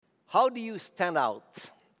How do you stand out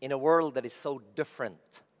in a world that is so different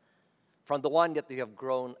from the one that you have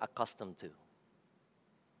grown accustomed to?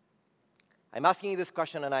 I'm asking you this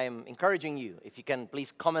question, and I'm encouraging you, if you can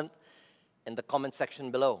please comment in the comment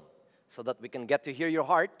section below so that we can get to hear your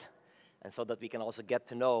heart and so that we can also get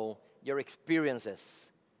to know your experiences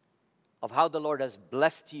of how the Lord has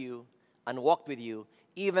blessed you and walked with you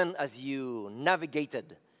even as you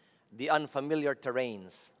navigated the unfamiliar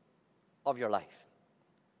terrains of your life.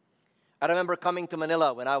 I remember coming to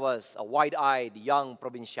Manila when I was a wide-eyed young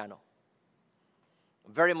provinciano,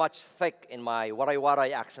 very much thick in my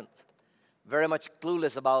waray-waray accent, very much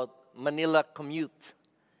clueless about Manila commute,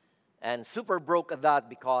 and super broke at that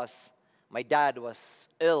because my dad was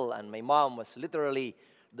ill and my mom was literally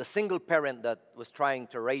the single parent that was trying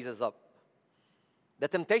to raise us up. The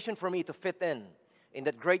temptation for me to fit in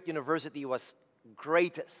that great university was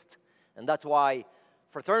greatest, and that's why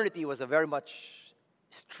fraternity was a very much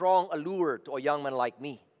strong allure to a young man like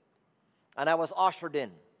me. And I was ushered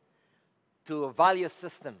in to a value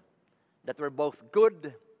system that were both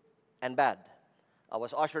good and bad. I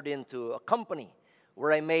was ushered into a company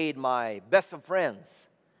where I made my best of friends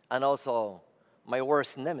and also my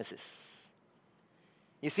worst nemesis.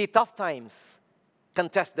 You see, tough times can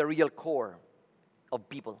test the real core of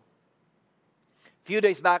people. A few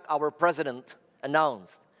days back, our president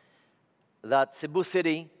announced that Cebu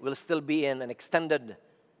City will still be in an extended,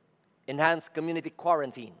 enhanced community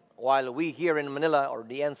quarantine, while we here in Manila, or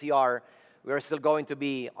the NCR, we are still going to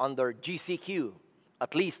be under GCQ,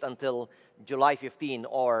 at least until July 15,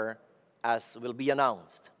 or as will be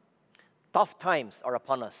announced. Tough times are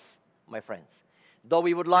upon us, my friends. Though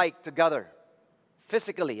we would like to gather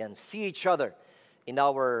physically and see each other in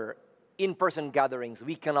our in-person gatherings,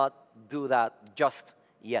 we cannot do that just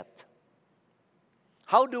yet.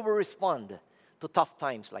 How do we respond to tough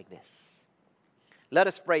times like this? Let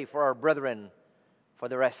us pray for our brethren, for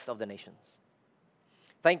the rest of the nations.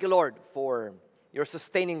 Thank you, Lord, for your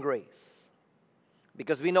sustaining grace.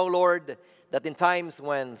 Because we know, Lord, that in times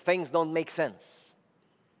when things don't make sense,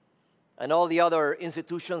 and all the other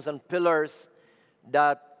institutions and pillars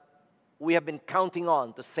that we have been counting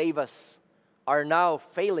on to save us are now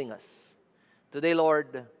failing us. Today,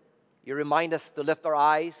 Lord, you remind us to lift our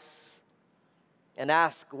eyes and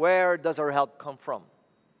ask, where does our help come from?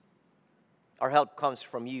 Our help comes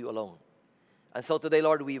from you alone. And so today,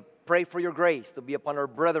 Lord, we pray for your grace to be upon our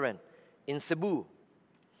brethren in Cebu,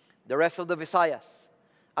 the rest of the Visayas,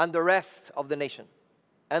 and the rest of the nation,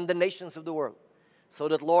 and the nations of the world. So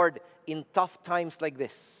that, Lord, in tough times like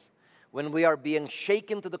this, when we are being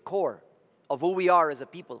shaken to the core of who we are as a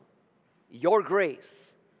people, your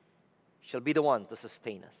grace shall be the one to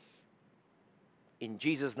sustain us. In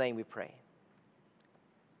Jesus' name we pray.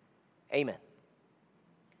 Amen.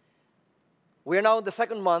 We are now in the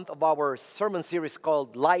second month of our sermon series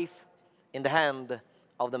called Life in the Hand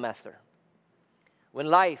of the Master. When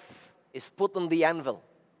life is put on the anvil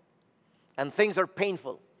and things are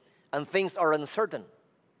painful and things are uncertain,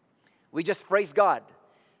 we just praise God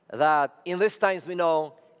that in these times we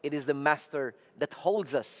know it is the Master that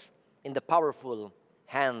holds us in the powerful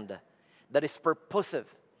hand that is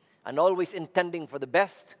purposive and always intending for the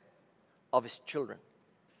best of His children.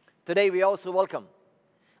 Today we also welcome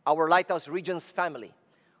our Lighthouse Regions family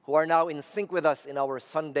who are now in sync with us in our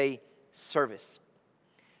Sunday service.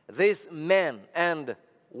 These men and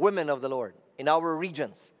women of the Lord in our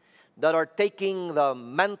regions that are taking the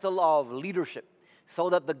mantle of leadership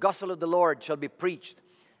so that the gospel of the Lord shall be preached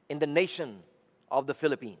in the nation of the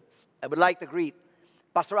Philippines. I would like to greet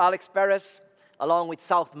Pastor Alex Perez along with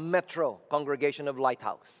South Metro Congregation of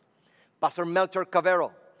Lighthouse, Pastor Melchor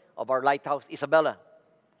Cavero of our Lighthouse Isabela,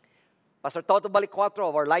 Pastor Toto Balicuatro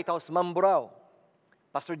of our Lighthouse Mamburao,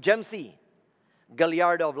 Pastor Jemsy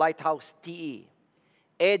Gallardo of Lighthouse TE,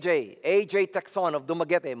 AJ Texon of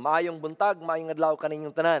Dumaguete, maayong buntag, maayong adlaw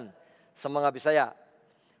kaninyong tanan sa mga Bisaya,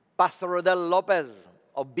 Pastor Rodel Lopez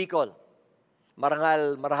of Bicol,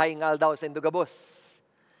 marahayng aldaw sa Indugabos,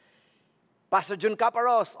 Pastor Jun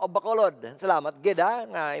Caparos of Bacolod, salamat gid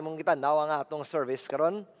nga imong gitan-aw ang atong service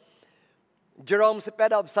karon. Jerome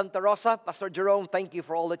Cepeda of Santa Rosa. Pastor Jerome, thank you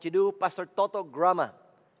for all that you do. Pastor Toto Grama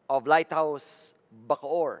of Lighthouse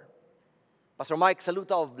Bacoor. Pastor Mike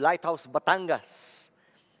Saluta of Lighthouse Batangas.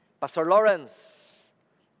 Pastor Lawrence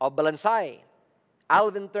of Balansay.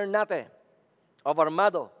 Alvin Ternate of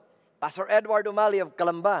Armado. Pastor Edward Umali of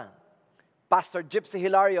Calamba. Pastor Gypsy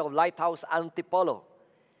Hilario of Lighthouse Antipolo.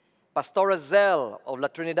 Pastor Razel of La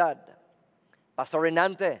Trinidad. Pastor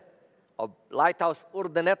Renante of Lighthouse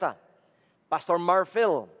Urdaneta. Pastor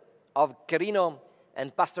Marfil of Quirino,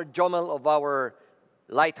 and Pastor Jomel of our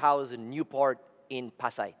Lighthouse in Newport in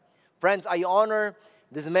Pasay. Friends, I honor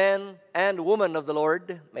this man and woman of the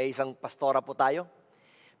Lord. May isang pastora po tayo.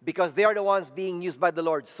 Because they are the ones being used by the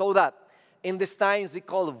Lord so that in these times we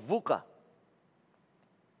call VUCA,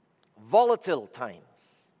 volatile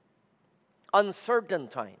times, uncertain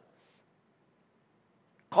times,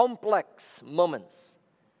 complex moments,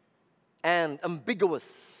 and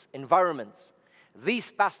ambiguous environments. These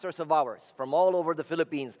pastors of ours from all over the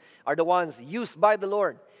Philippines are the ones used by the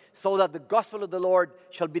Lord so that the gospel of the Lord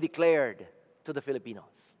shall be declared to the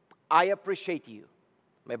Filipinos. I appreciate you,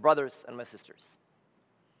 my brothers and my sisters.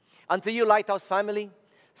 And to you, Lighthouse family,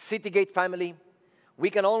 City Gate family, we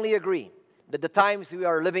can only agree that the times we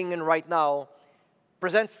are living in right now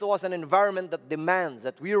presents to us an environment that demands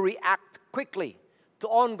that we react quickly to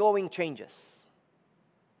ongoing changes.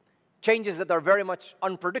 Changes that are very much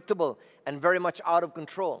unpredictable and very much out of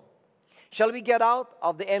control. Shall we get out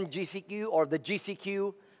of the MGCQ or the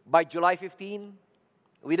GCQ by July 15?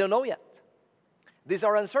 We don't know yet. These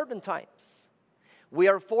are uncertain times. We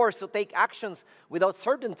are forced to take actions without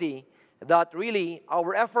certainty that really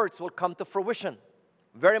our efforts will come to fruition.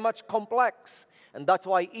 Very much complex. And that's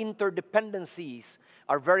why interdependencies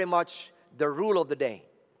are very much the rule of the day.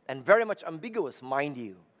 And very much ambiguous, mind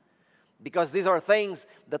you. Because these are things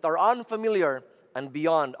that are unfamiliar and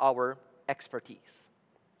beyond our expertise.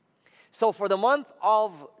 So for the month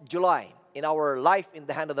of July, in our Life in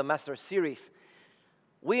the Hand of the Master series,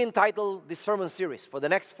 we entitled this sermon series for the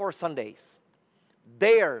next 4 Sundays,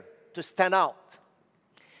 Dare to Stand Out.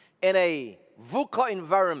 In a VUCA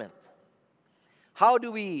environment, how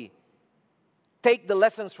do we take the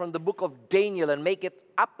lessons from the book of Daniel and make it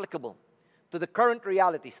applicable to the current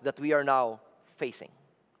realities that we are now facing?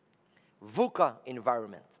 VUCA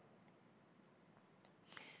environment.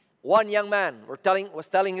 One young man was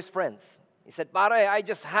telling his friends, he said, "Pare, I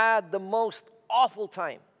just had the most awful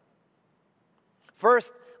time.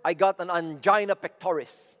 First, I got an angina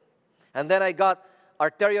pectoris, and then I got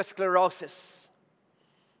arteriosclerosis,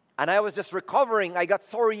 and I was just recovering. I got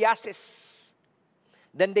psoriasis.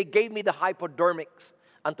 Then they gave me the hypodermics,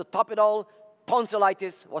 and to top it all,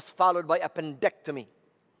 tonsillitis was followed by appendectomy."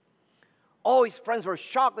 Oh, his friends were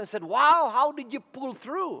shocked and said, "Wow, how did you pull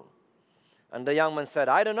through?" And the young man said,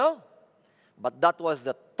 "I don't know, but that was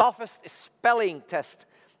the toughest spelling test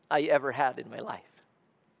I ever had in my life."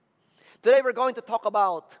 Today we're going to talk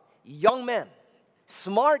about young men,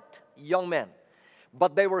 smart young men,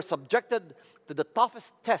 but they were subjected to the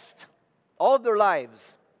toughest test of their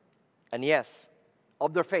lives, and yes,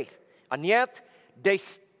 of their faith. And yet, they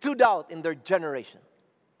stood out in their generation.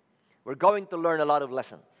 We're going to learn a lot of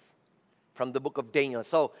lessons from the book of Daniel.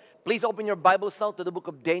 So, please open your Bibles now to the book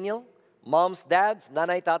of Daniel. Moms, dads,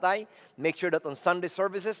 nanay, tatay, make sure that on Sunday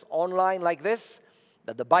services, online like this,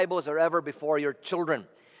 that the Bibles are ever before your children,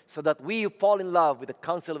 so that we fall in love with the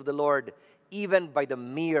counsel of the Lord, even by the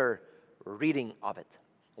mere reading of it.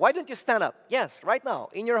 Why don't you stand up? Yes, right now,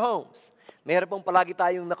 in your homes. Mayroon pong palagi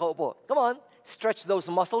tayong nakaupo. Come on, stretch those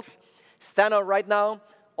muscles. Stand up right now.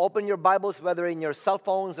 Open your Bibles, whether in your cell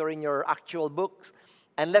phones or in your actual books.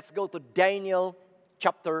 And let's go to Daniel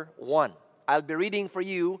chapter 1. I'll be reading for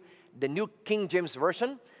you the New King James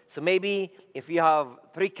Version. So maybe if you have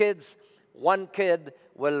 3 kids, 1 kid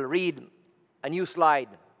will read a new slide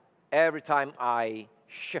every time I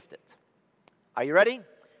shift it. Are you ready?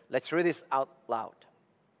 Let's read this out loud.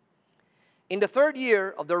 In the 3rd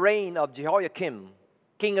year of the reign of Jehoiakim,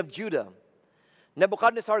 king of Judah,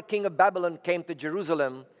 Nebuchadnezzar, king of Babylon, came to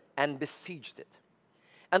Jerusalem and besieged it.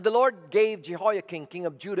 And the Lord gave Jehoiakim, king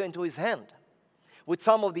of Judah, into his hand, with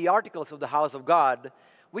some of the articles of the house of God,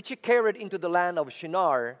 which he carried into the land of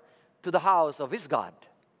Shinar to the house of his God.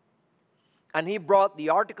 And he brought the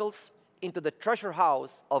articles into the treasure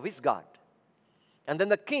house of his God. And then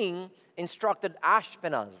the king instructed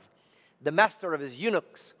Ashpenaz, the master of his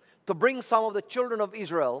eunuchs, to bring some of the children of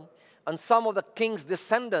Israel and some of the king's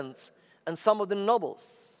descendants and some of the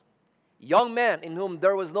nobles, young men in whom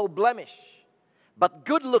there was no blemish, but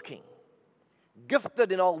good-looking,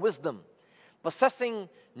 gifted in all wisdom, possessing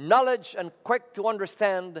knowledge and quick to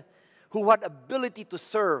understand, who had ability to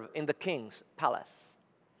serve in the king's palace,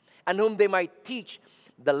 and whom they might teach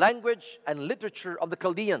the language and literature of the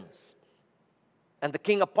Chaldeans. And the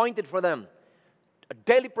king appointed for them a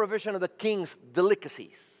daily provision of the king's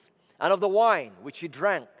delicacies and of the wine which he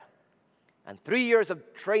drank, and 3 years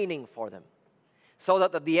of training for them, so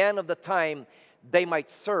that at the end of the time they might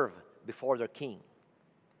serve before their king.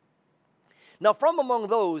 Now from among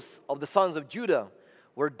those of the sons of Judah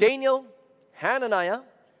were Daniel, Hananiah,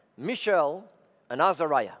 Mishael, and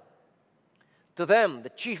Azariah. To them the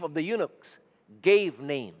chief of the eunuchs gave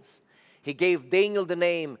names. He gave Daniel the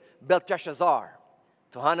name Belteshazzar,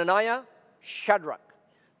 to Hananiah, Shadrach,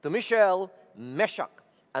 to Mishael, Meshach,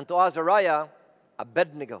 and to Azariah,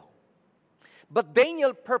 Abednego. But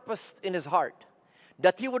Daniel purposed in his heart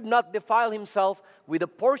that he would not defile himself with a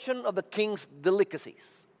portion of the king's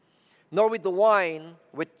delicacies, nor with the wine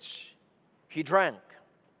which he drank.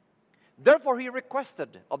 Therefore he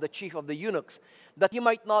requested of the chief of the eunuchs that he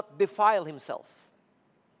might not defile himself.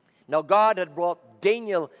 Now God had brought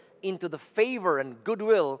Daniel into the favor and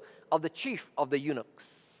goodwill of the chief of the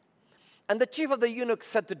eunuchs. And the chief of the eunuchs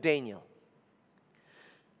said to Daniel,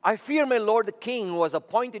 I fear, my lord the king, who has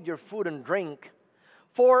appointed your food and drink,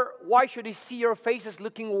 for why should he see your faces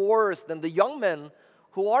looking worse than the young men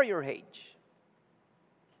who are your age?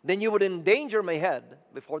 Then you would endanger my head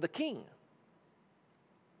before the king.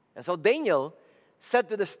 And so Daniel said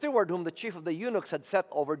to the steward whom the chief of the eunuchs had set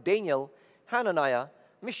over Daniel, Hananiah,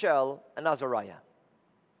 Mishael, and Azariah,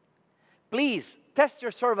 please test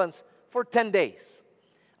your servants for 10 days,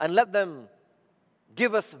 and let them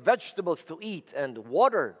give us vegetables to eat and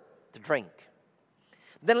water to drink.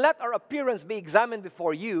 Then let our appearance be examined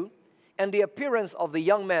before you, and the appearance of the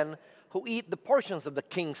young men who eat the portions of the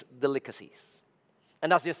king's delicacies.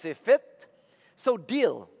 And as you see fit, so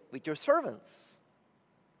deal with your servants.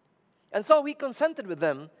 And so he consented with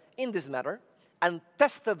them in this matter, and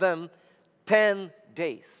tested them 10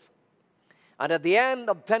 days. And at the end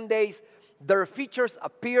of 10 days, their features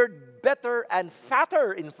appeared better and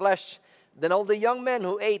fatter in flesh than all the young men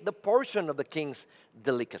who ate the portion of the king's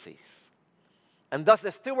delicacies. And thus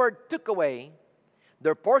the steward took away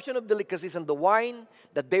their portion of delicacies and the wine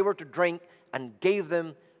that they were to drink, and gave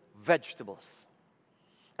them vegetables.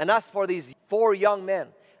 And as for these 4 young men,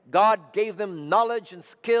 God gave them knowledge and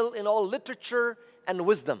skill in all literature and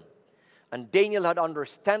wisdom. And Daniel had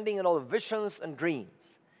understanding in all visions and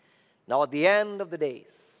dreams. Now at the end of the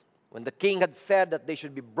days, when the king had said that they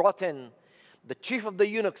should be brought in, the chief of the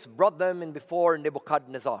eunuchs brought them in before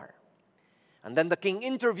Nebuchadnezzar. And then the king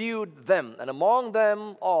interviewed them, and among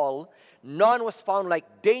them all, none was found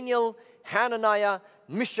like Daniel, Hananiah,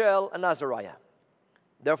 Mishael, and Azariah.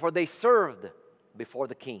 Therefore they served before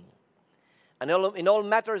the king. And in all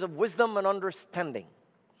matters of wisdom and understanding,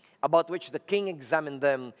 about which the king examined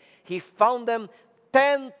them, he found them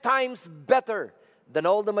 10 times better than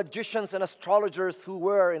all the magicians and astrologers who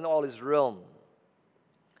were in all his realm.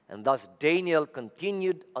 And thus Daniel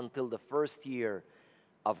continued until the first year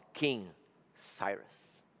of King Cyrus.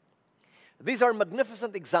 These are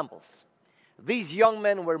magnificent examples. These young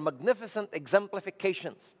men were magnificent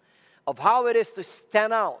exemplifications of how it is to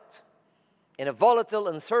stand out in a volatile,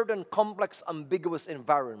 uncertain, complex, ambiguous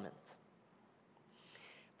environment.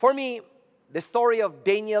 For me, the story of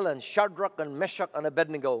Daniel and Shadrach and Meshach and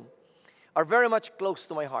Abednego are very much close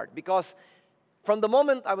to my heart, because from the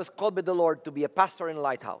moment I was called by the Lord to be a pastor in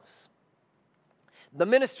Lighthouse, the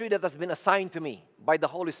ministry that has been assigned to me by the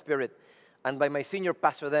Holy Spirit and by my senior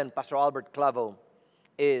pastor then, Pastor Albert Clavo,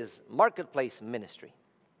 is marketplace ministry.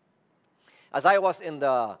 As I was in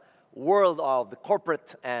the world of the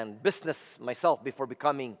corporate and business myself before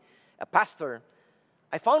becoming a pastor,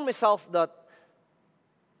 I found myself that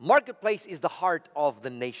marketplace is the heart of the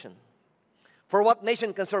nation. For what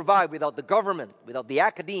nation can survive without the government, without the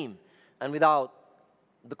academe, and without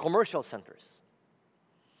the commercial centers?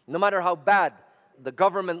 No matter how bad the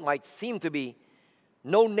government might seem to be,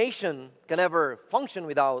 no nation can ever function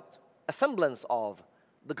without a semblance of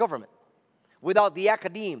the government. Without the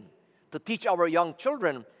academe to teach our young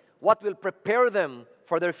children what will prepare them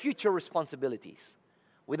for their future responsibilities.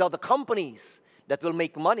 Without the companies that will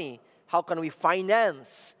make money, how can we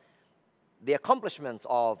finance the accomplishments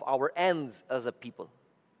of our ends as a people?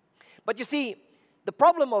 But you see, the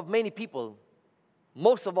problem of many people,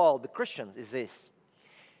 most of all the Christians, is this.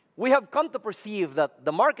 We have come to perceive that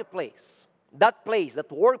the marketplace, that place,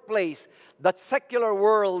 that workplace, that secular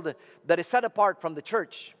world that is set apart from the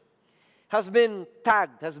church, has been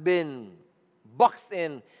tagged, has been boxed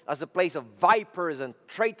in as a place of vipers and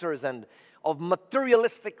traitors and of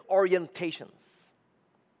materialistic orientations.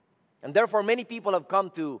 And therefore many people have come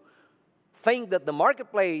to think that the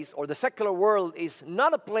marketplace or the secular world is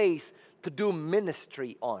not a place to do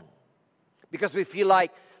ministry on, because we feel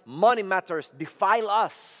like money matters defile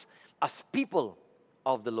us as people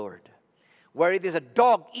of the Lord, where it is a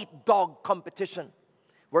dog-eat-dog competition,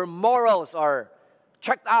 where morals are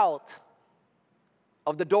checked out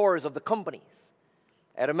of the doors of the companies.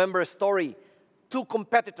 I remember a story, 2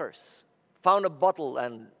 competitors found a bottle,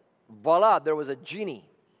 and voila, there was a genie.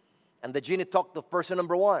 And the genie talked to person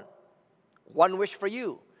number 1. 1 wish for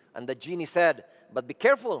you. And the genie said, but be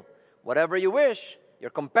careful, whatever you wish, your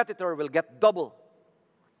competitor will get double.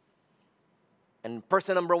 And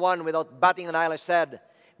person number one, without batting an eyelash, said,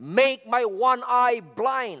 "Make my one eye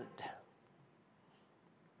blind."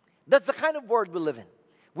 That's the kind of world we live in.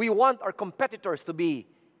 We want our competitors to be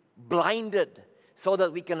blinded so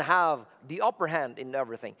that we can have the upper hand in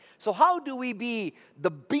everything. So how do we be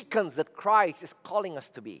the beacons that Christ is calling us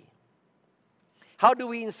to be? How do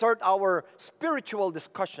we insert our spiritual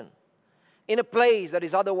discussion in a place that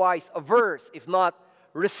is otherwise averse, if not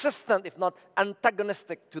resistant, if not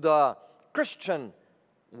antagonistic to the Christian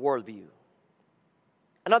worldview?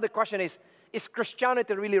 Another question is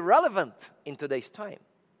Christianity really relevant in today's time?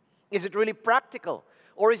 Is it really practical?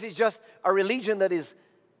 Or is it just a religion that is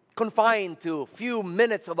confined to a few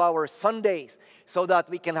minutes of our Sundays so that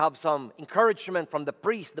we can have some encouragement from the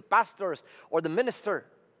priest, the pastors, or the minister,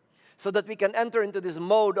 so that we can enter into this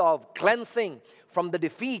mode of cleansing from the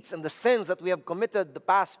defeats and the sins that we have committed the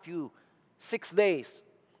past 6 days?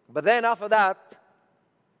 But then after that,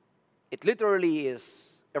 it literally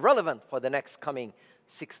is irrelevant for the next coming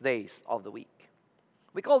 6 days of the week.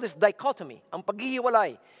 We call this dichotomy, ang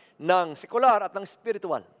paghihiwalay ng sekular at ng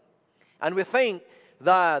spiritual. And we think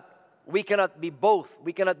that we cannot be both.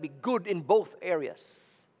 We cannot be good in both areas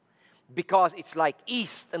because it's like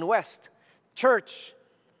east and west. Church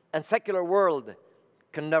and secular world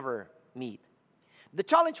can never meet. The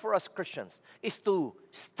challenge for us Christians is to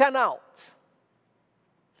stand out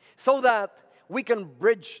so that we can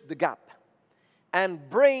bridge the gap and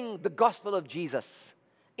bring the gospel of Jesus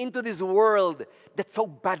into this world that so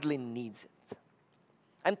badly needs it.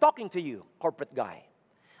 I'm talking to you, corporate guy.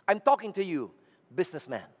 I'm talking to you,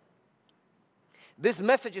 businessman. This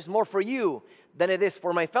message is more for you than it is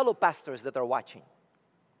for my fellow pastors that are watching.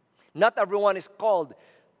 Not everyone is called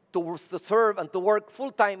to serve and to work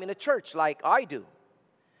full-time in a church like I do.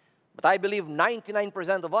 But I believe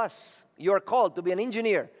 99% of us, you are called to be an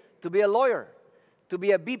engineer, to be a lawyer, to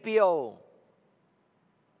be a BPO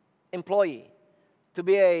employee, to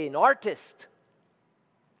be an artist.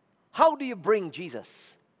 How do you bring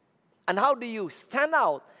Jesus? And how do you stand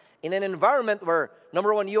out in an environment where,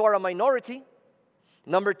 number one, you are a minority.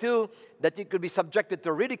 Number two, that you could be subjected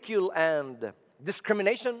to ridicule and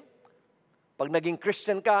discrimination. Pag naging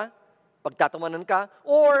Christian ka, pagtatawanan ka,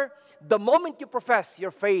 or the moment you profess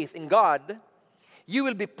your faith in God, you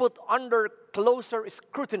will be put under closer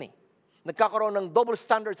scrutiny. Nagkakaroon ng double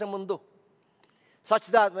standards sa mundo. Such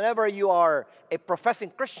that whenever you are a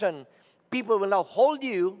professing Christian, people will now hold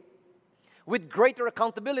you with greater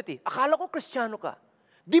accountability. Akala ko Kristiyano ka.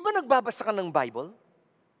 Di ba nagbabasa ka ng Bible?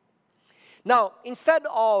 Now, instead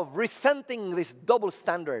of resenting these double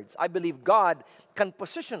standards, I believe God can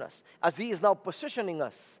position us, as He is now positioning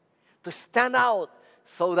us, to stand out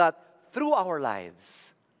so that through our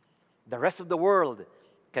lives, the rest of the world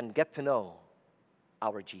can get to know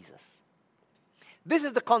our Jesus. This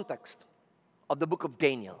is the context of the book of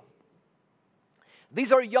Daniel.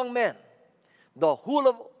 These are young men,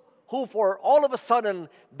 who for all of a sudden,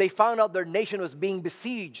 they found out their nation was being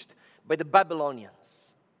besieged by the Babylonians.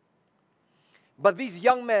 But these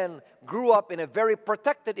young men grew up in a very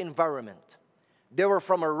protected environment. They were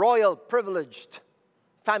from a royal, privileged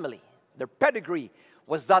family. Their pedigree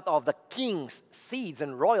was that of the king's seeds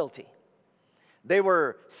and royalty. They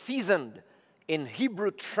were seasoned in Hebrew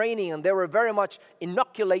training, and they were very much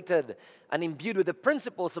inoculated and imbued with the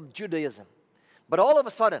principles of Judaism. But all of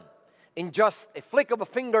a sudden, in just a flick of a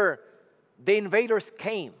finger, the invaders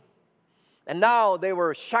came. And now they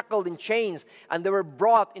were shackled in chains, and they were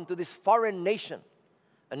brought into this foreign nation.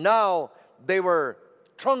 And now they were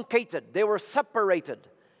truncated, they were separated,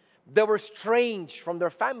 they were estranged from their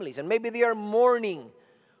families. And maybe they are mourning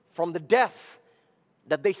from the death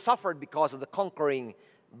that they suffered because of the conquering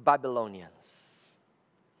Babylonians.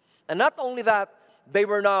 And not only that, they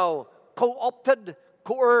were now co-opted,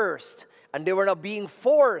 coerced, and they were now being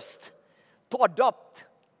forced to adopt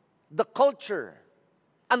the culture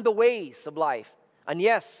and the ways of life, and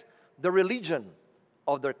yes, the religion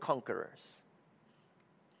of their conquerors.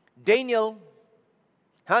 Daniel,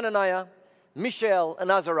 Hananiah, Mishael, and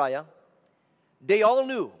Azariah, they all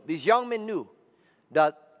knew, these young men knew,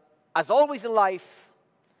 that as always in life,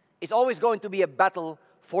 it's always going to be a battle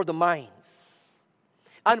for the minds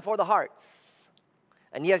and for the hearts.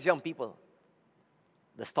 And yes, young people,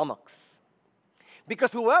 the stomachs.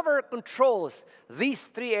 Because whoever controls these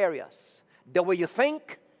three areas, the way you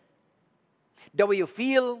think, the way you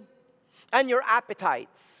feel, and your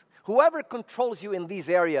appetites, whoever controls you in these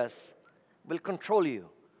areas will control you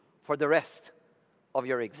for the rest of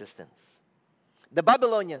your existence. The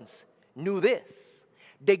Babylonians knew this.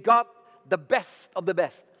 They got the best of the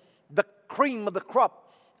best, the cream of the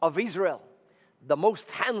crop of Israel, the most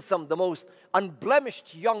handsome, the most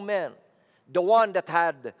unblemished young men, the one that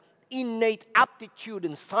had innate aptitude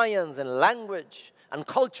in science and language and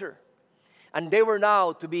culture. And they were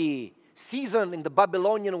now to be seasoned in the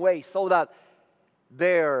Babylonian way so that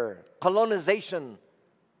their colonization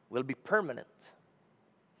will be permanent.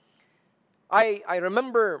 I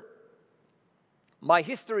remember my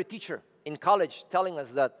history teacher in college telling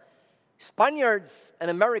us that Spaniards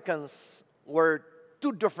and Americans were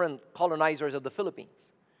two different colonizers of the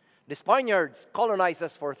Philippines. The Spaniards colonized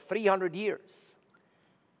us for 300 years.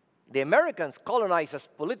 The Americans colonized us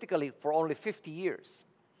politically for only 50 years.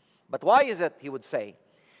 But why is it, he would say,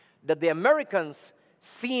 that the Americans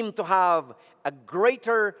seem to have a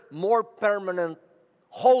greater, more permanent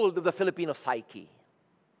hold of the Filipino psyche?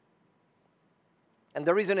 And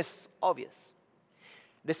the reason is obvious.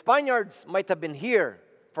 The Spaniards might have been here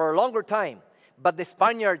for a longer time, but the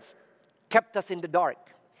Spaniards kept us in the dark.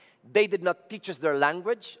 They did not teach us their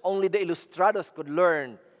language. Only the ilustrados could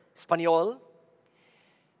learn Espanol.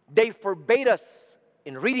 They forbade us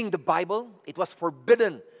in reading the Bible. It was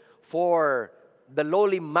forbidden for the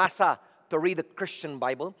lowly masa to read the Christian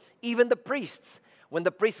Bible. Even the priests, when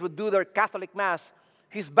the priests would do their Catholic Mass,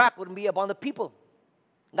 his back would be upon the people.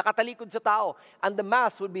 Nakatalikod sa tao. And the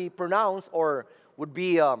Mass would be pronounced or would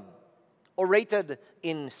be orated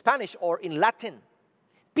in Spanish or in Latin.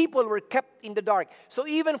 People were kept in the dark. So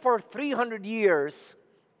even for 300 years,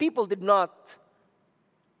 people did not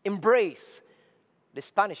embrace the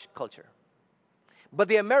Spanish culture. But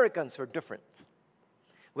the Americans were different.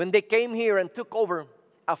 When they came here and took over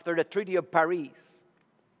after the Treaty of Paris,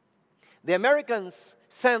 the Americans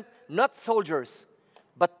sent not soldiers,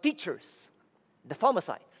 but teachers, the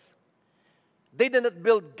Thomasites. They did not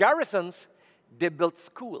build garrisons, they built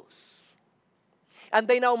schools. And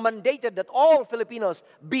they now mandated that all Filipinos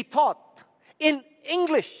be taught in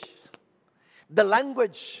English, the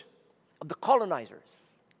language of the colonizers.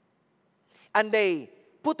 And they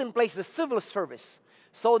put in place the civil service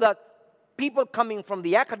so that people coming from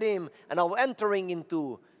the academe and now entering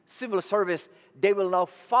into civil service, they would now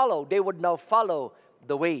follow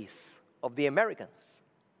the ways of the Americans.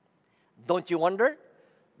 Don't you wonder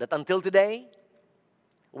that until today,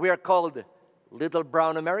 we are called little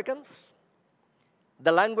brown Americans?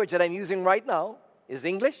 The language that I'm using right now is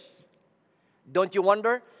English. Don't you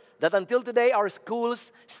wonder that until today our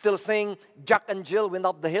schools still sing Jack and Jill went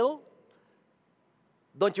up the hill?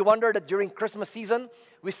 Don't you wonder that during Christmas season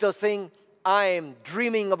we still sing I'm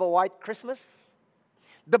dreaming of a white Christmas?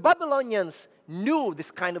 The Babylonians knew this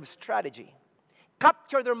kind of strategy.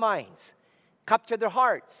 Capture their minds, capture their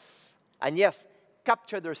hearts, and yes,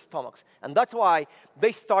 capture their stomachs. And that's why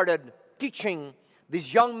they started teaching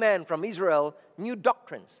these young men from Israel new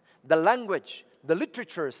doctrines, the language, the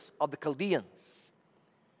literatures of the Chaldeans.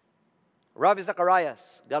 Ravi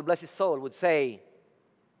Zacharias, God bless his soul, would say,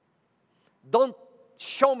 don't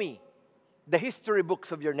show me the history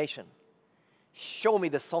books of your nation. Show me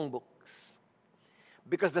the songbooks.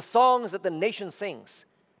 Because the songs that the nation sings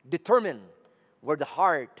determine where the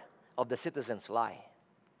heart of the citizens lie.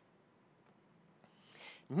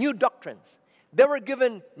 New doctrines. They were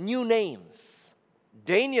given new names.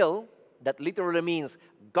 Daniel, that literally means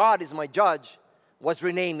God is my judge, was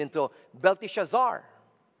renamed into Belteshazzar.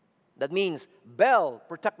 That means Bel,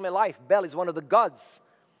 protect my life. Bel is one of the gods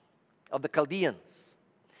of the Chaldeans.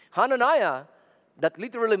 Hananiah, that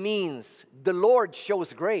literally means the Lord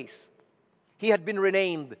shows grace. He had been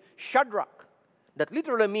renamed Shadrach. That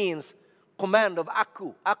literally means command of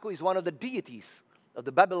Aku. Aku is one of the deities of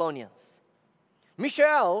the Babylonians.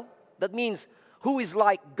 Mishael, that means who is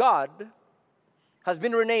like God, has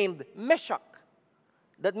been renamed Meshach.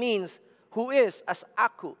 That means who is as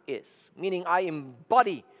Aku is, meaning I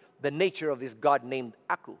embody the nature of this God named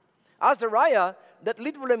Aku. Azariah, that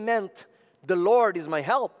literally meant the Lord is my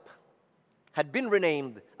help, had been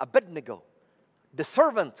renamed Abednego, the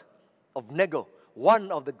servant of Nego,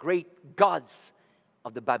 one of the great gods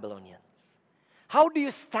of the Babylonians. How do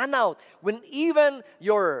you stand out when even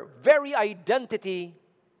your very identity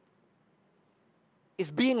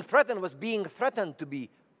was being threatened to be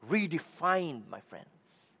redefined, my friends?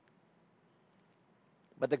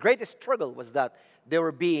 But the greatest struggle was that they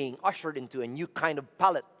were being ushered into a new kind of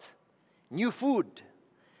palate, new food.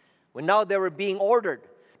 When now they were being ordered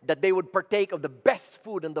that they would partake of the best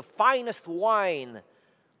food and the finest wine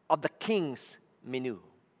of the king's menu.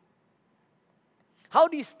 How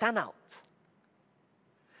do you stand out?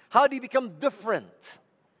 How do you become different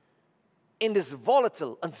in this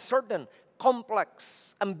volatile, uncertain,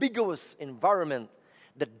 complex, ambiguous environment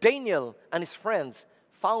that Daniel and his friends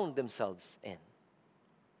found themselves in?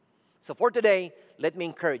 So for today, let me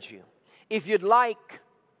encourage you. If you'd like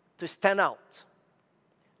to stand out,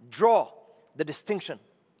 draw the distinction.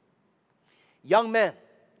 Young men,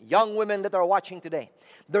 young women that are watching today,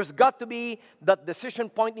 there's got to be that decision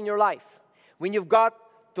point in your life when you've got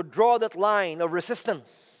to draw that line of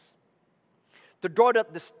resistance, to draw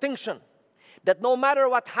that distinction, that no matter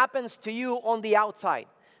what happens to you on the outside,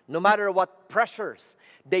 no matter what pressures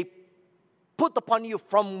they put upon you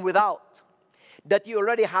from without, that you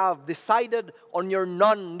already have decided on your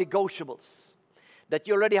non-negotiables, that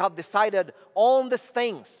you already have decided on these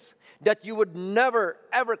things that you would never,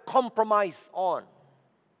 ever compromise on.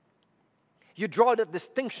 You draw that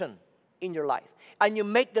distinction in your life, and you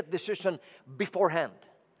make that decision beforehand.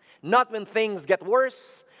 Not when things get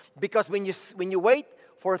worse, because when you wait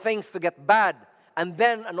for things to get bad, and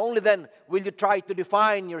then and only then will you try to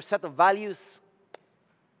define your set of values.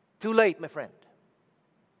 Too late, my friend.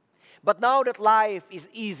 But now that life is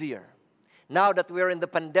easier, now that we are in the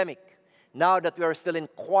pandemic, now that we are still in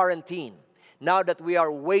quarantine, now that we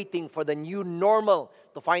are waiting for the new normal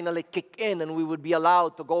to finally kick in and we would be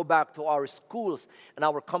allowed to go back to our schools and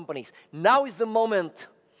our companies, now is the moment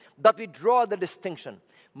that we draw the distinction.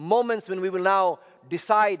 Moments when we will now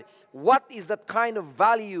decide what is that kind of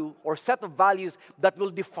value or set of values that will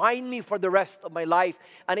define me for the rest of my life.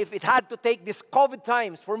 And if it had to take these COVID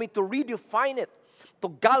times for me to redefine it, to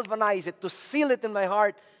galvanize it, to seal it in my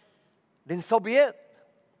heart, then so be it.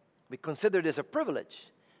 We consider this a privilege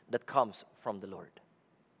that comes from the Lord.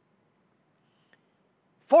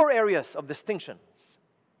 4 areas of distinctions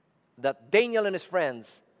that Daniel and his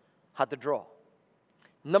friends had to draw.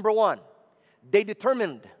 Number 1, they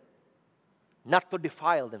determined not to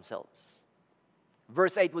defile themselves.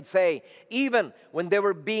 Verse 8 would say, even when they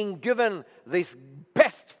were being given this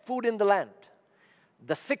best food in the land,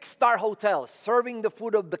 the 6-star hotel serving the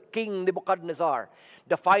food of the king Nebuchadnezzar,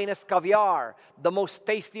 the finest caviar, the most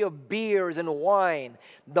tasty of beers and wine,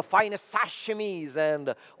 the finest sashimis,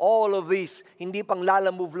 and all of these, hindi pang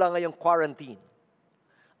lalamove lang ngayong quarantine.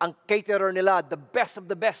 Ang caterer nila, the best of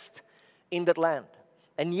the best in that land.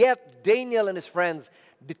 And yet, Daniel and his friends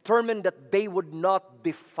determined that they would not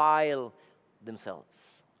defile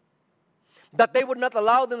themselves. That they would not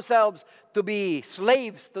allow themselves to be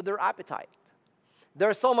slaves to their appetite.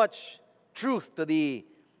 There's so much truth to the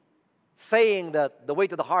saying that the way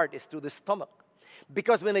to the heart is through the stomach.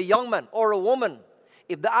 Because when a young man or a woman,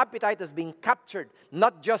 if the appetite is being captured,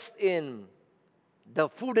 not just in the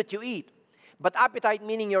food that you eat, but appetite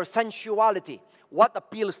meaning your sensuality, what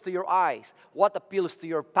appeals to your eyes, what appeals to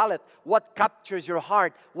your palate, what captures your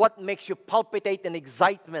heart, what makes you palpitate in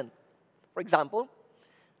excitement. For example,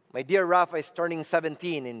 my dear Rafa is turning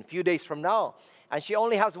 17 in a few days from now, and she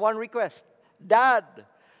only has one request. Dad,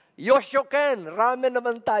 Yoshoken, ramen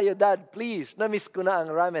naman tayo, Dad, please. Namiss ko na ang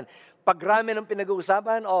ramen. Pag ramen ang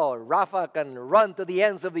pinag-uusapan, oh, Rafa can run to the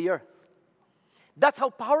ends of the earth. That's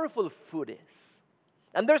how powerful food is.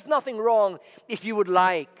 And there's nothing wrong if you would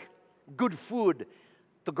like good food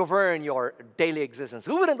to govern your daily existence.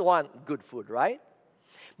 Who wouldn't want good food, right?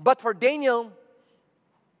 But for Daniel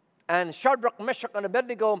and Shadrach, Meshach, and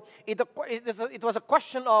Abednego, it was a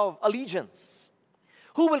question of allegiance.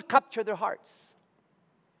 Who will capture their hearts?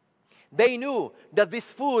 They knew that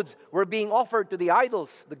these foods were being offered to the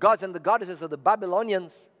idols, the gods and the goddesses of the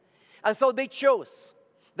Babylonians. And so they chose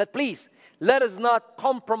that, please, let us not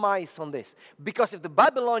compromise on this. Because if the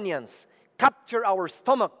Babylonians capture our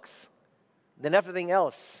stomachs, then everything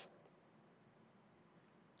else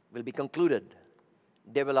will be concluded.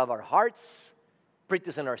 They will have our hearts,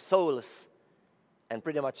 pretty soon our souls, and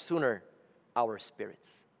pretty much sooner our spirits.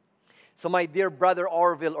 So my dear brother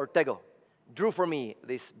Orville Ortego drew for me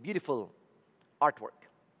this beautiful artwork.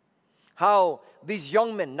 How these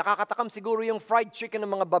young men, nakakatakam siguro yung fried chicken ng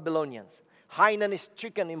mga Babylonians. Hainanese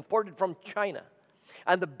chicken imported from China.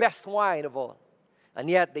 And the best wine of all. And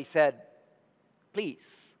yet they said, please,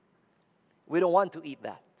 we don't want to eat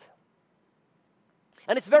that.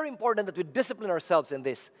 And it's very important that we discipline ourselves in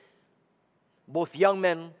this, both young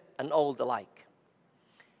men and old alike.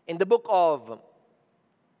 In the book of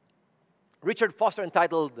Richard Foster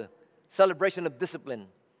entitled Celebration of Discipline,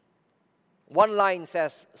 one line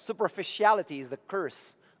says, superficiality is the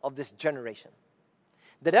curse of this generation.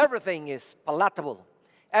 That everything is palatable,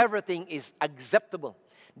 everything is acceptable,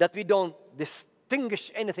 that we don't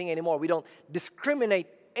distinguish anything anymore, we don't discriminate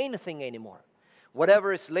anything anymore.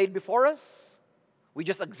 Whatever is laid before us, we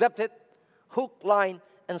just accept it, hook, line,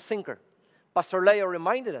 and sinker. Pastor Leo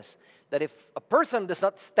reminded us that if a person does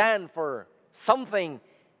not stand for something,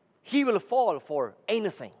 he will fall for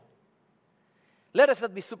anything. Let us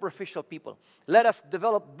not be superficial people. Let us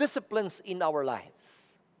develop disciplines in our lives.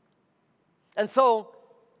 And so,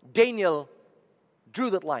 Daniel drew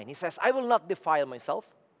that line. He says, I will not defile myself.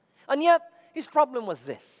 And yet, his problem was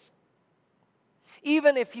this.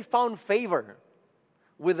 Even if he found favor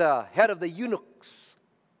with the head of the eunuchs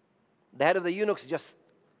just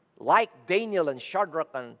liked Daniel and Shadrach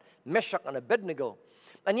and Meshach and Abednego.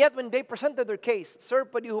 And yet when they presented their case, Sir,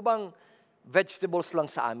 pwede ho bang vegetables lang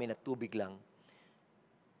sa amin at tubig lang?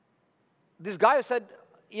 This guy said,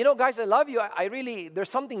 you know guys, I love you. I really,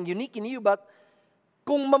 there's something unique in you, but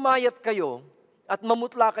kung mamayat kayo at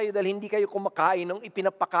mamutla kayo dahil hindi kayo kumakain ng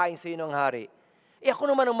ipinapakain sa inyo ng hari, ako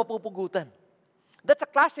naman ang mapupugutan. That's a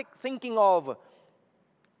classic thinking of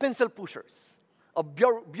pencil pushers, of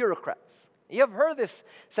bureaucrats. You have heard this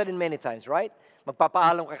said in many times, right?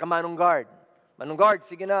 Magpapaalam ka Manong Guard. Manong Guard,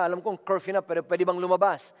 sige na, alam kong curfew na, pero pwede bang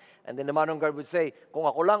lumabas? And then the Manong Guard would say, kung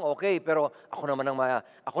ako lang, okay, pero ako naman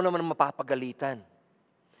ang mapapagalitan.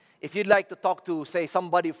 If you'd like to talk to, say,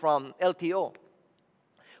 somebody from LTO,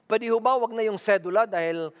 pwede ho ba, wag na yung sedula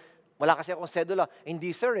dahil wala kasi akong sedula.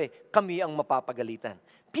 Hindi sir, kami ang mapapagalitan.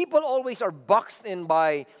 People always are boxed in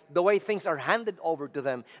by the way things are handed over to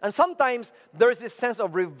them. And sometimes there's this sense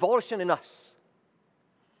of revulsion in us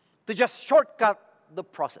to just shortcut the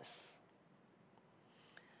process.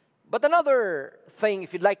 But another thing,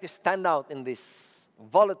 if you'd like to stand out in this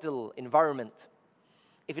volatile environment,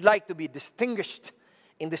 if you'd like to be distinguished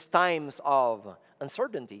in these times of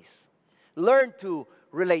uncertainties, learn to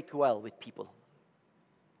relate well with people.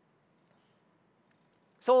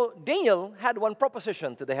 So Daniel had one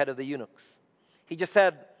proposition to the head of the eunuchs. He just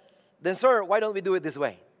said, then sir, why don't we do it this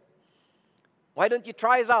way? Why don't you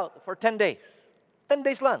try us out for 10 days? 10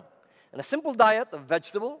 days lang. And a simple diet of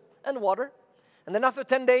vegetable and water. And then after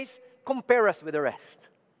 10 days, compare us with the rest.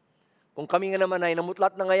 Kung kami nga naman ay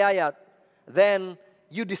namutlat ng ayayat, then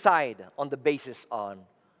you decide on the basis on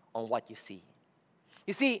what you see.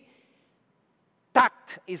 You see,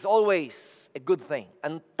 tact is always a good thing.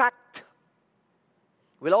 And tact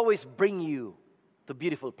will always bring you to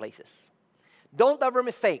beautiful places. Don't ever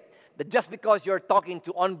mistake that just because you're talking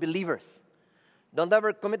to unbelievers, don't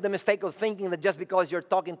ever commit the mistake of thinking that just because you're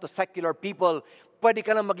talking to secular people, pwede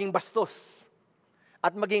ka na maging bastos,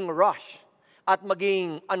 at maging rush, at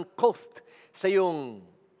maging uncouth sa iyong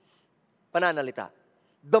pananalita.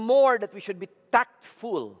 The more that we should be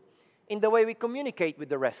tactful in the way we communicate with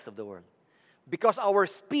the rest of the world. Because our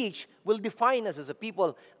speech will define us as a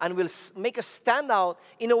people and will make us stand out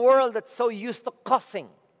in a world that's so used to cussing.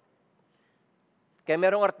 Kaya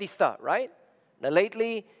merong artista, right? Na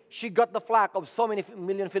lately, she got the flack of so many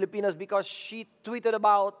million Filipinos because she tweeted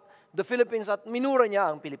about the Philippines at minura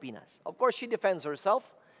niya ang Pilipinas. Of course, she defends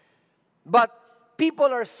herself. But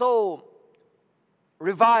people are so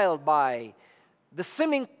reviled by the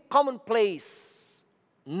seeming commonplace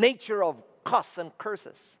nature of cuss and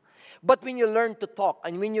curses. But when you learn to talk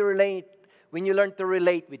and when you learn to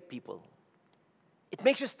relate with people, it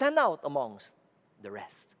makes you stand out amongst the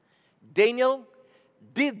rest. Daniel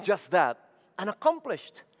did just that and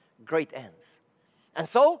accomplished great ends. And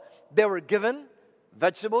so they were given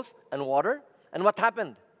vegetables and water. And what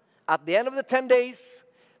happened? At the end of the 10 days,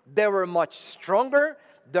 they were much stronger,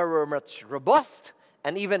 they were much robust,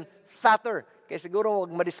 and even fatter. Kaya siguro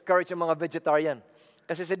huwag ma-discourage ang mga vegetarian.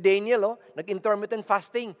 Kasi si Daniel, nag-intermittent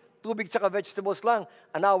fasting, tubig tsaka vegetables lang.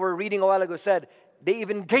 And our reading a while ago said, they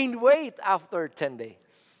even gained weight after 10 days.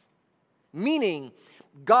 Meaning,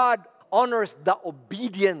 God honors the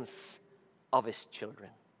obedience of His children.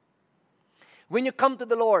 When you come to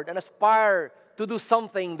the Lord and aspire to do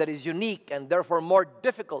something that is unique and therefore more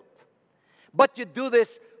difficult, but you do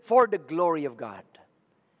this for the glory of God,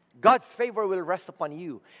 God's favor will rest upon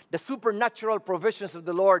you. The supernatural provisions of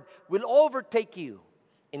the Lord will overtake you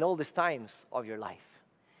in all these times of your life.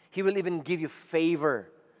 He will even give you favor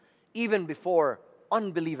even before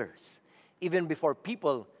unbelievers, even before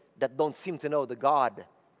people that don't seem to know the God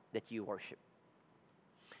that you worship.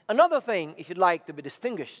 Another thing, if you'd like to be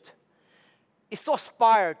distinguished, is to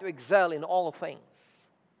aspire to excel in all things.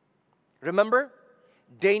 Remember,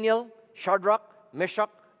 Daniel, Shadrach, Meshach,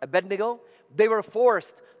 Abednego, they were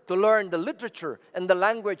forced to learn the literature and the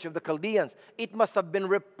language of the Chaldeans. It must have been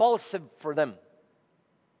repulsive for them.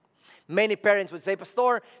 Many parents would say,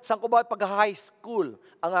 Pastor, saan ko ba pag-high school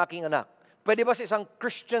ang aking anak? Pwede ba sa isang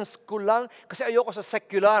Christian school lang? Kasi ayoko sa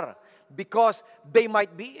secular. Because they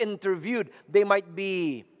might be interviewed, they might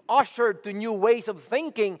be ushered to new ways of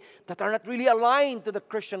thinking that are not really aligned to the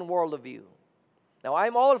Christian worldview. Now,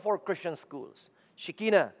 I'm all for Christian schools.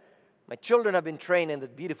 Shekinah, my children have been trained in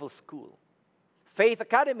that beautiful school. Faith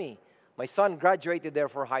Academy, my son graduated there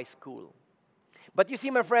for high school. But you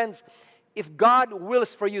see, my friends, if God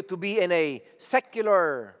wills for you to be in a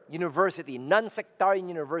secular university, non-sectarian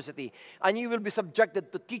university, and you will be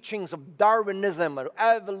subjected to teachings of Darwinism or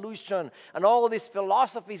evolution and all these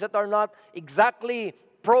philosophies that are not exactly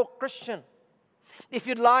pro-Christian. If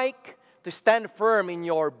you'd like to stand firm in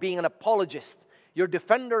your being an apologist, your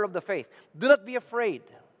defender of the faith, do not be afraid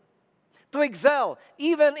to excel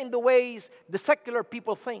even in the ways the secular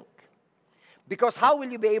people think. Because how will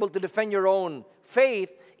you be able to defend your own faith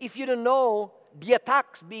if you don't know the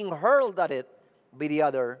attacks being hurled at it by the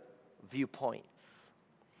other viewpoints?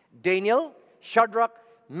 Daniel, Shadrach,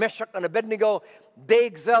 Meshach, and Abednego, they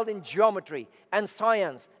excelled in geometry and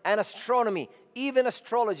science and astronomy, even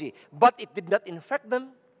astrology, but it did not infect them.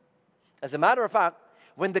 As a matter of fact,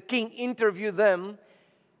 when the king interviewed them,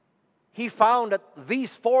 he found that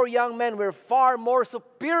these 4 young men were far more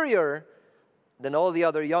superior than all the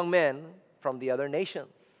other young men from the other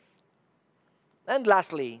nations. And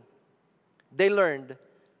lastly, they learned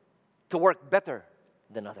to work better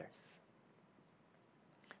than others.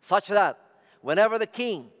 Such that whenever the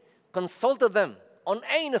king consulted them on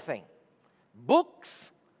anything,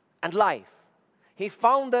 books and life, he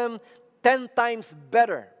found them 10 times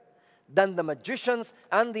better than the magicians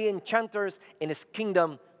and the enchanters in his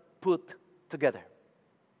kingdom put together.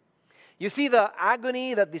 You see the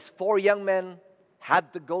agony that these 4 young men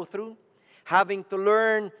had to go through, having to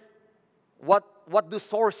learn what do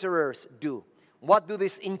sorcerers do? What do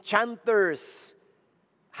these enchanters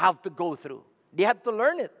have to go through? They had to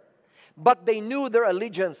learn it. But they knew their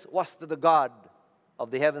allegiance was to the God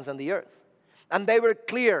of the heavens and the earth. And they were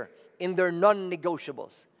clear in their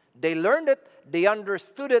non-negotiables. They learned it, they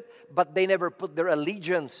understood it, but they never put their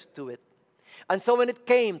allegiance to it. And so when it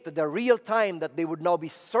came to the real time that they would now be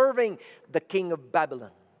serving the king of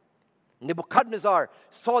Babylon, Nebuchadnezzar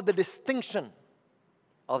saw the distinction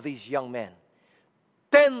of these young men.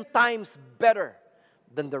 10 times better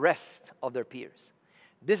than the rest of their peers.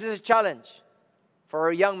 This is a challenge for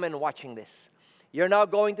our young men watching this. You're now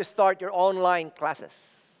going to start your online classes.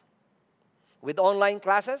 With online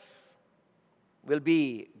classes will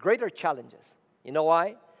be greater challenges. You know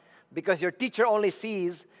why? Because your teacher only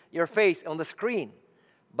sees your face on the screen,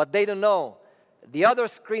 but they don't know the other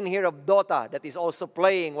screen here of Dota that is also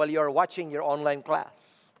playing while you're watching your online class.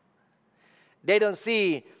 They don't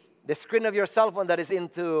see the screen of your cell phone that is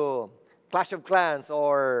into Clash of Clans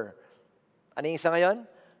or ano yung isa ngayon?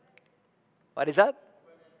 What is that?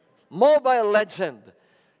 Mobile Legend.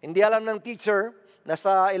 Hindi alam ng teacher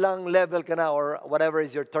nasa ilang level ka na or whatever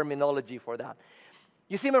is your terminology for that.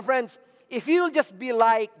 You see, my friends, if you'll just be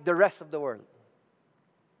like the rest of the world,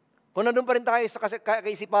 kung nandun pa rin tayo sa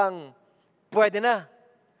kaisipang pwede na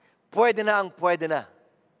ang pwede na.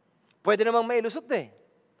 Pwede namang mailusot eh.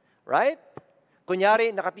 Right?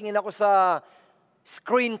 Kunyari, nakatingin ako sa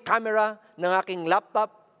screen camera ng aking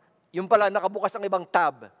laptop, yung pala nakabukas ang ibang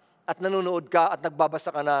tab at nanonood ka at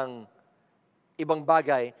nagbabasa ka ng ibang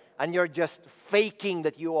bagay and you're just faking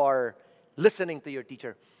that you are listening to your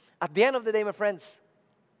teacher. At the end of the day, my friends,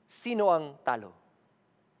 sino ang talo?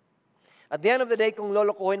 At the end of the day, kung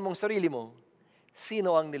lolokohin mong sarili mo,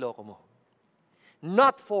 sino ang niloko mo?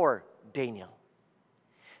 Not for Daniel.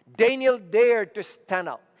 Daniel dared to stand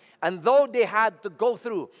out. And though they had to go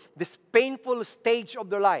through this painful stage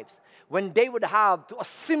of their lives, when they would have to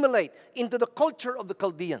assimilate into the culture of the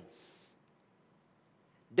Chaldeans,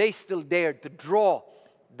 they still dared to draw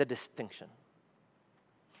the distinction.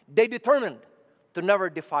 They determined to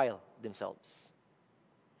never defile themselves.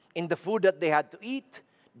 In the food that they had to eat,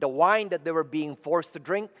 the wine that they were being forced to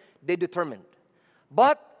drink, they determined.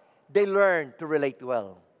 But they learned to relate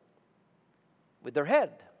well with their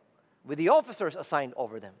head, with the officers assigned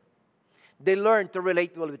over them. They learned to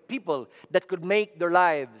relate well with people that could make their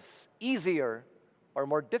lives easier or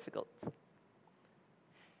more difficult.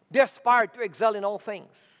 They aspired to excel in all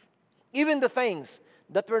things, even the things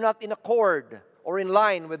that were not in accord or in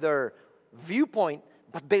line with their viewpoint,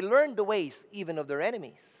 but they learned the ways even of their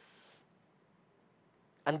enemies.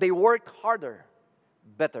 And they worked harder,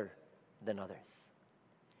 better than others.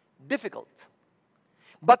 Difficult.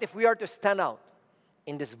 But if we are to stand out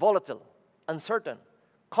in this volatile, uncertain,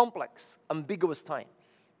 complex, ambiguous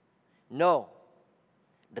times, know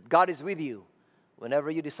that God is with you whenever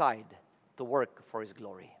you decide to work for His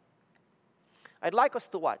glory. I'd like us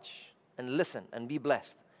to watch and listen and be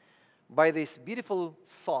blessed by this beautiful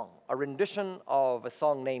song, a rendition of a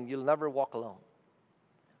song named You'll Never Walk Alone,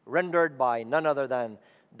 rendered by none other than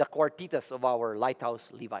the quartetas of our Lighthouse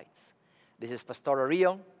Levites. This is Pastor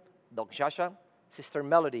Rio, Doc Shasha, Sister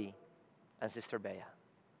Melody, and Sister Bea.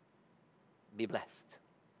 Be blessed.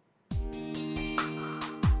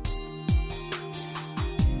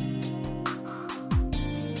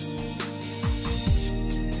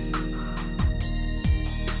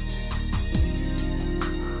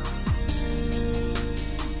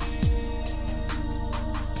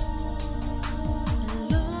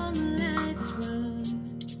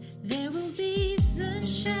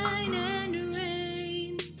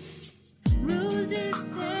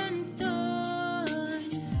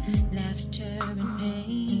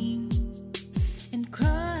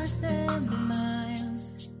 and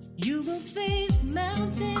miles. You will face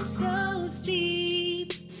mountains so steep,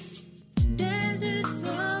 deserts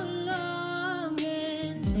so long,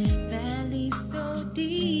 and valleys so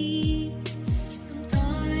deep.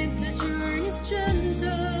 Sometimes the journey is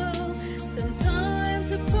gentle, sometimes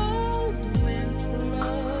the cold winds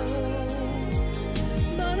blow.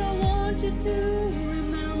 But I want you to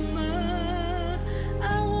remember,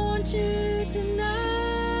 I want you to know.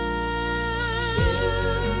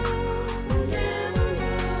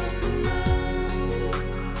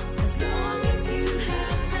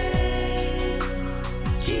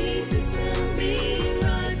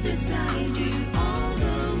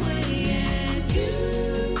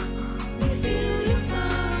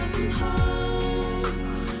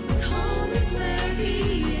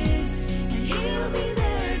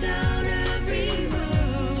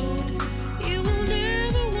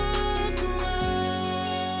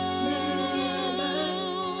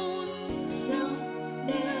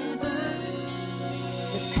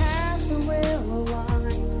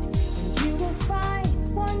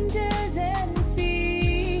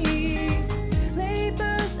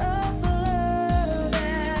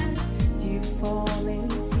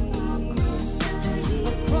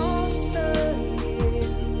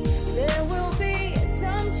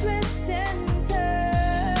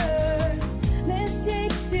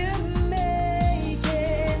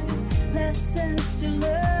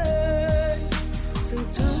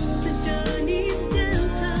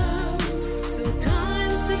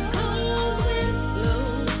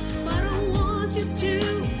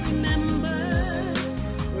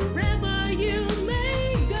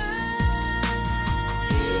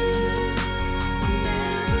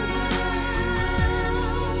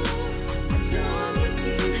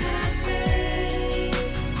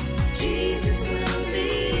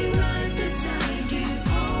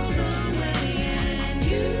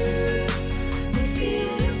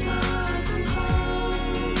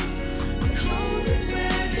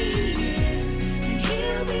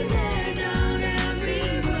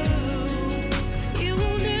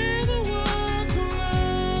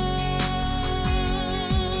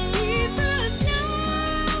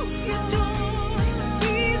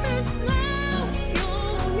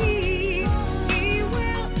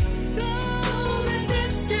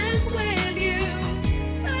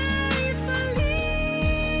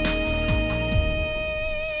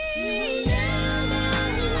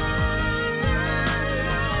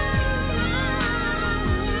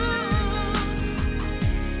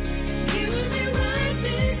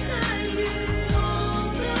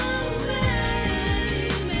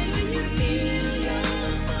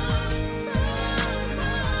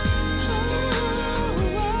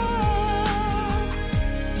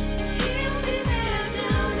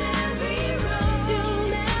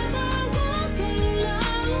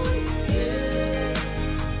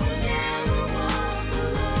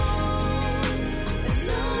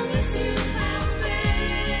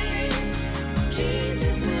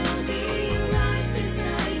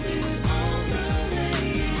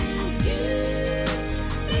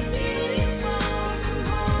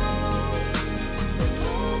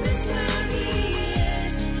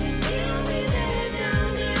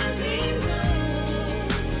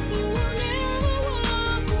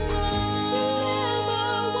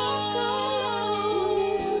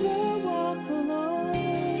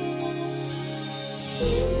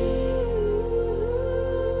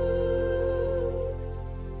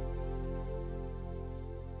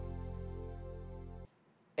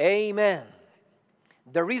 Amen.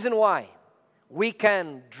 The reason why we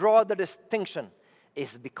can draw the distinction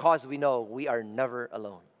is because we know we are never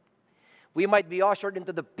alone. We might be ushered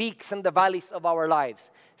into the peaks and the valleys of our lives.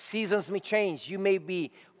 Seasons may change. You may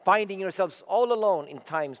be finding yourselves all alone in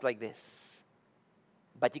times like this.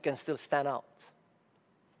 But you can still stand out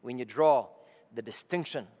when you draw the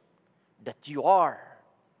distinction that you are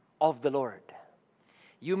of the Lord.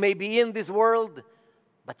 You may be in this world,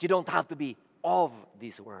 but you don't have to be of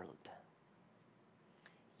this world.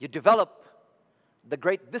 You develop the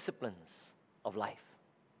great disciplines of life.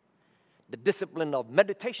 The discipline of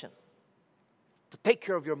meditation to take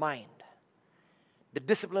care of your mind. The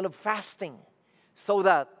discipline of fasting so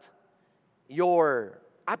that your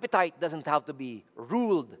appetite doesn't have to be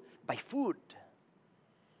ruled by food.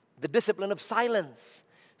 The discipline of silence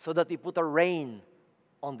so that we put a rein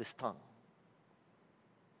on this tongue.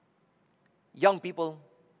 Young people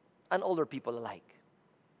and older people alike,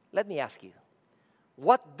 let me ask you,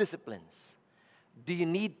 what disciplines do you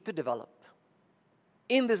need to develop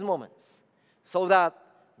in these moments so that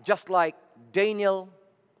just like Daniel,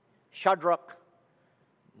 Shadrach,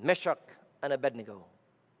 Meshach, and Abednego,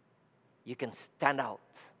 you can stand out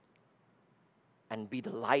and be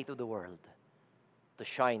the light of the world to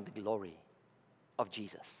shine the glory of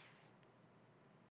Jesus.